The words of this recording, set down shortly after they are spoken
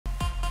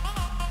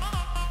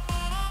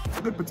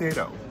a good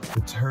potato.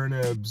 The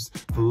turnips,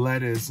 the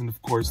lettuce, and of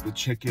course the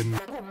chicken.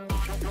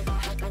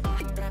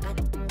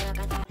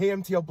 Hey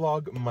MTL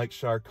Blog, Mike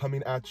Chaar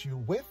coming at you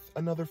with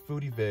another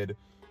foodie vid,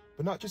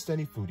 but not just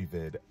any foodie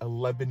vid, a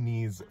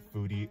Lebanese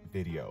foodie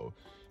video.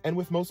 And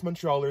with most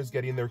Montrealers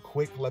getting their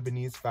quick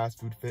Lebanese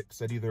fast food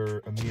fix at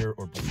either Amir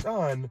or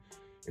Boustan,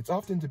 it's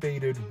often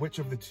debated which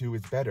of the two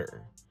is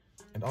better.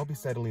 And I'll be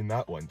settling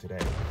that one today.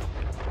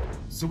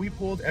 So we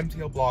polled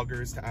MTL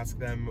bloggers to ask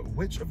them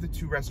which of the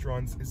two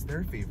restaurants is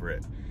their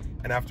favorite.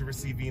 And after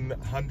receiving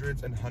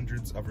hundreds and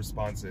hundreds of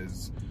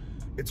responses,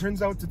 it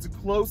turns out it's a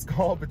close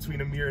call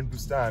between Amir and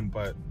Boustan,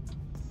 but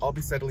I'll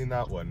be settling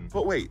that one.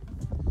 But wait,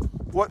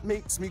 what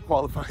makes me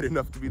qualified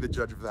enough to be the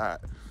judge of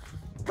that?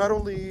 Not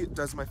only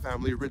does my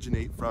family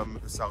originate from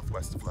the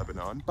southwest of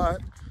Lebanon,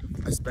 but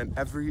I spent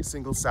every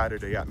single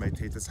Saturday at my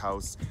teta's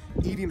house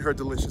eating her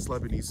delicious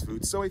Lebanese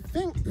food, so I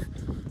think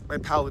my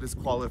palate is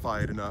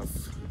qualified enough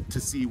to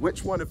see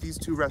which one of these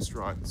two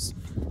restaurants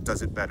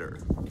does it better.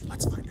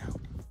 Let's find out.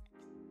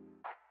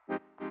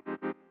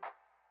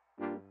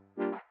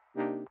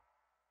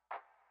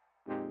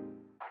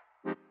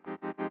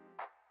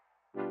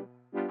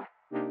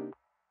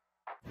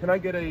 Can I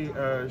get a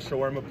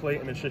shawarma plate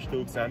and a shish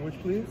taouk sandwich,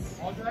 please?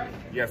 All dry?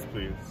 Yes,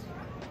 please.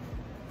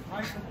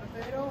 Rice and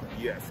potato?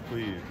 Yes,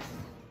 please.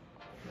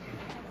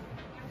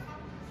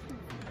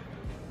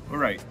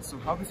 Alright, so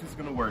how this is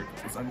going to work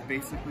is I'm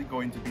basically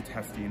going to be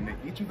testing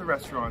each of the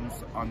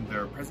restaurants on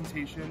their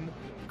presentation,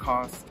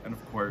 cost, and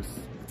of course,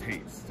 the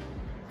taste.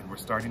 And we're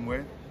starting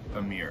with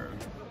Amir.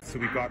 So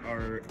we got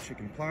our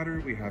chicken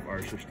platter, we have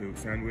our shish taouk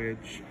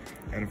sandwich,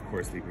 and of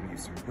course they bring you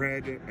some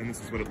bread, and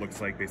this is what it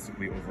looks like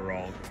basically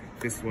overall.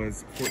 This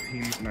was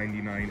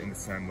 $14.99 and the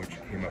sandwich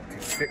came up to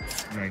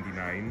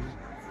 $6.99.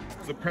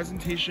 So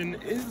presentation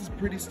is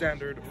pretty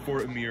standard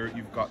for Amir.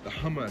 You've got the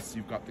hummus,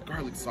 you've got the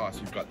garlic sauce,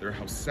 you've got their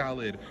house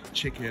salad,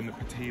 chicken,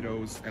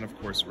 potatoes, and of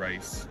course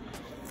rice.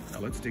 Now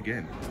let's dig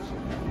in.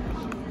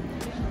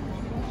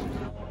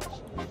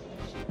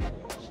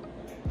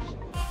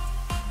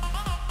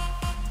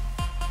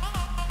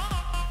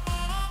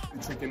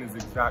 Chicken is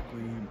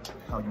exactly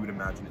how you would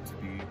imagine it to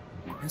be.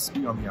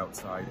 Crispy on the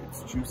outside,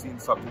 it's juicy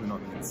and succulent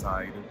on the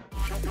inside.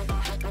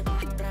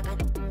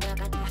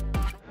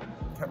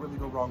 Can't really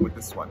go wrong with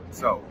this one.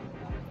 So,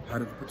 how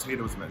do the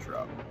potatoes measure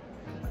up?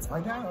 Let's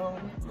find out.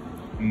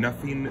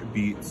 Nothing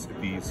beats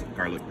these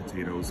garlic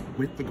potatoes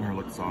with the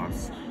garlic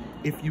sauce.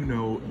 If you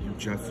know, you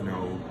just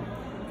know.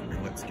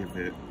 And let's give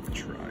it a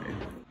try.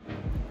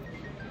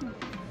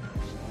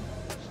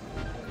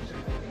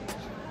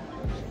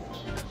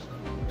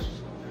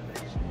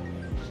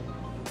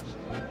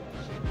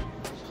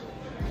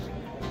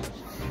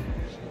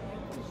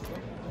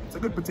 It's a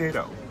good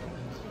potato.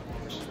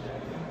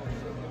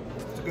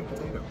 It's a good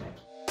potato.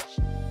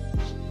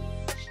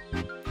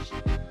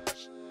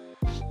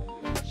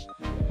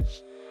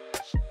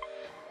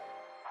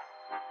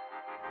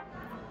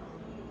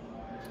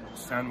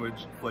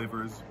 Sandwich,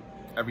 flavors,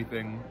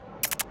 everything.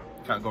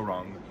 Can't go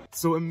wrong.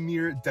 So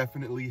Amir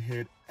definitely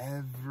hit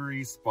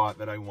every spot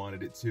that I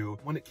wanted it to.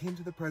 When it came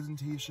to the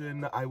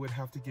presentation, I would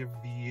have to give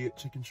the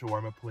chicken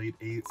shawarma plate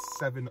a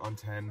 7 on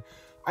 10.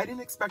 I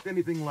didn't expect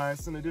anything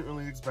less, and I didn't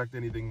really expect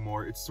anything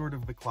more. It's sort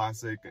of the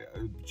classic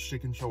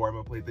chicken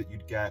shawarma plate that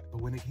you'd get,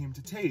 but when it came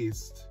to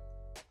taste,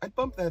 I'd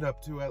bump that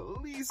up to at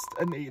least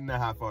an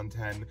 8.5 on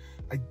 10.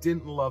 I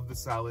didn't love the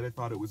salad. I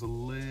thought it was a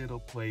little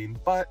plain,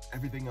 but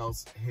everything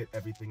else hit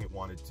everything it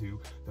wanted to.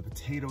 The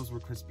potatoes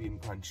were crispy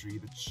and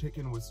crunchy. The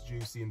chicken was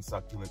juicy and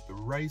succulent. The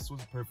rice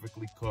was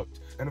perfectly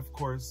cooked. And of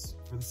course,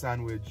 for the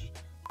sandwich,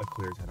 a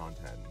clear 10 on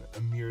 10.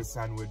 Amir's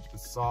sandwich, the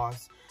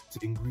sauce to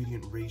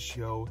ingredient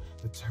ratio,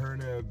 the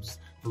turnips,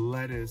 the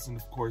lettuce, and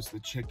of course the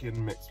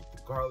chicken mixed with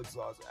the garlic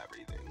sauce,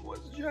 everything was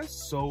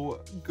just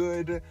so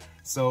good.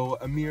 So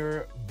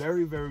Amir,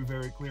 very, very,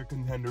 very clear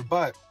contender,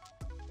 but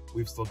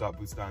we've still got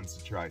Boustan's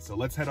to try. So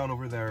let's head on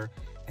over there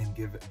and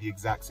give the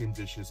exact same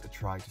dishes a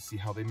try to see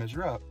how they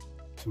measure up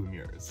to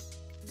Amir's.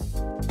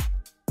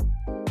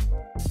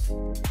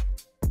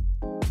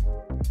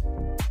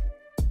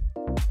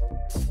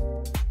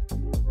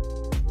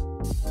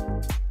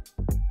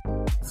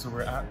 So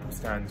we're at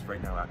Boustan's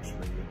right now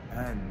actually,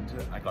 and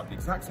I got the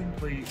exact same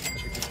plate, the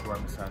chicken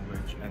shawarma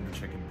sandwich and the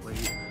chicken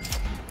plate.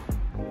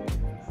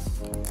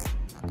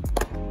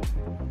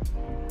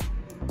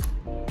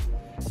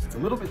 It's a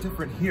little bit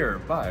different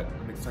here, but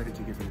I'm excited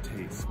to give it a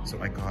taste.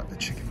 So I got the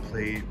chicken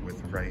plate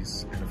with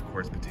rice and of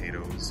course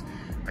potatoes.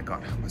 I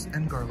got hummus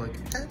and garlic,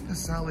 and the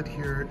salad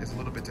here is a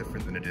little bit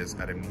different than it is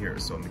at Amir,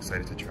 so I'm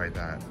excited to try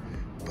that.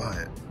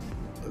 But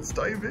let's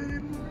dive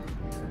in.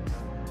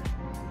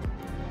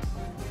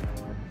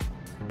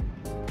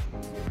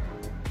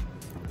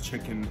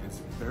 Chicken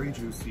is very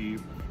juicy,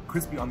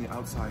 crispy on the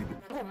outside.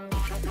 A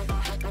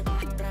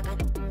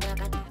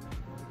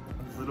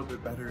little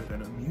bit better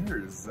than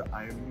Amir's.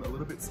 I'm a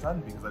little bit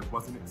stunned because I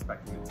wasn't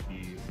expecting it to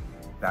be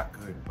that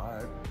good,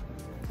 but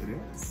it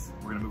is.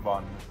 We're gonna move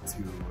on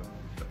to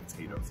the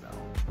potatoes now.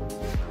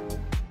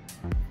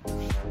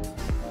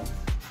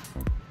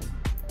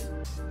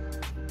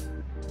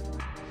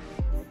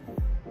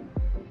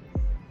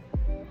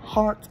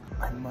 hot.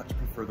 I much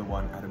prefer the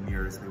one at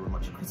Amir's. They were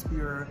much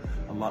crispier,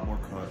 a lot more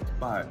cooked,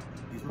 but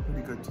these were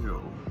pretty good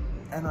too.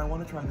 And I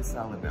want to try the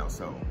salad now,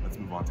 so let's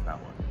move on to that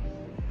one.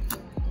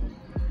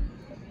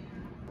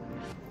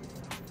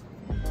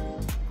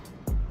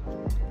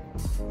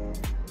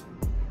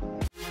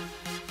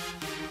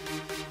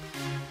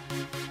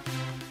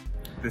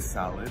 This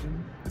salad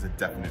is a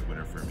definite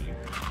winner for me.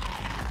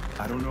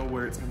 I don't know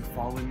where it's gonna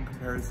fall in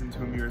comparison to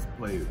Amir's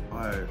plate,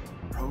 but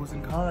pros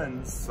and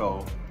cons,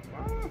 so.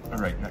 All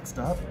right, next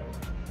up,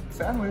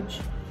 sandwich.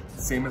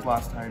 Same as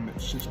last time,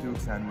 shish taouk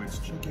sandwich,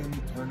 chicken,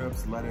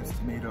 turnips, lettuce,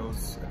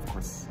 tomatoes, and of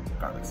course,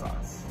 garlic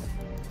sauce.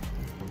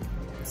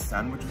 The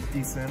sandwich was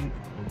decent,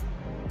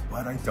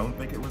 but I don't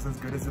think it was as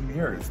good as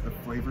Amir's. The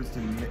flavors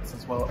didn't mix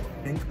as well. I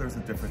think there's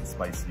a different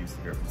spice used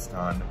here at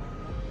Boustan,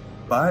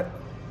 but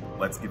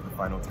let's give the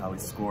final tally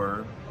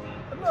score.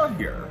 I'm not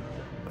here.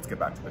 Let's get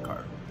back to the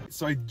car.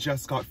 So I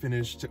just got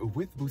finished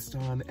with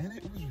Boustan and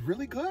it was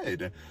really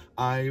good.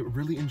 I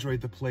really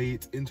enjoyed the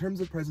plate. In terms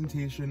of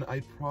presentation,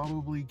 I'd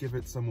probably give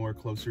it somewhere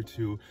closer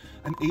to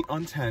an 8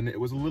 on 10. It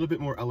was a little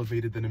bit more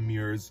elevated than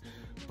Amir's,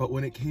 but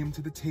when it came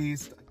to the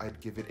taste, I'd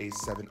give it a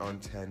 7 on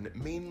 10,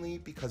 mainly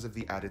because of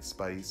the added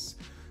spice.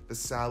 The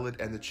salad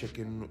and the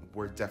chicken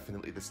were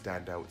definitely the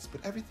standouts,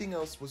 but everything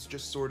else was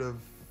just sort of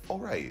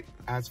alright.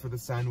 As for the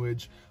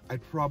sandwich,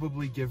 I'd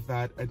probably give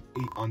that an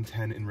 8 on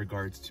 10 in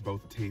regards to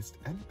both taste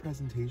and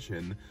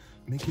presentation,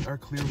 making our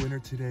clear winner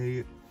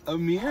today,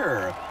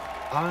 Amir.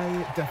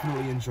 I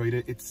definitely enjoyed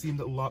it. It seemed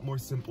a lot more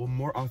simple,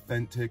 more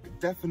authentic,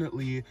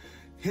 definitely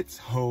hits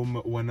home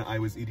when I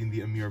was eating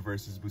the Amir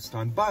versus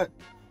Boustan, but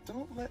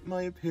don't let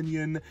my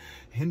opinion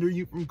hinder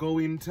you from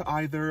going to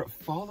either.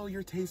 Follow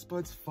your taste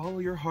buds, follow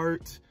your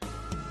heart.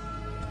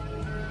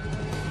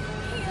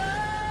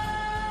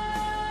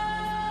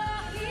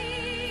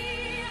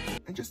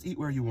 And just eat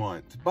where you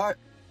want. But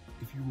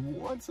if you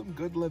want some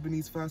good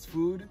Lebanese fast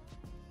food,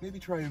 maybe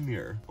try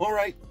Amir. All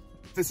right,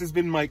 this has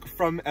been Mike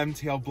from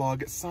MTL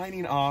Blog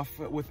signing off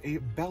with a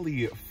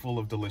belly full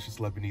of delicious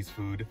Lebanese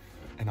food,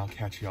 and I'll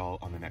catch y'all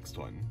on the next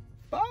one.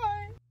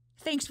 Bye!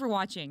 Thanks for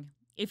watching.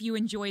 If you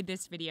enjoyed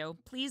this video,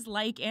 please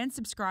like and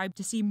subscribe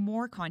to see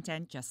more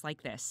content just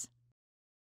like this.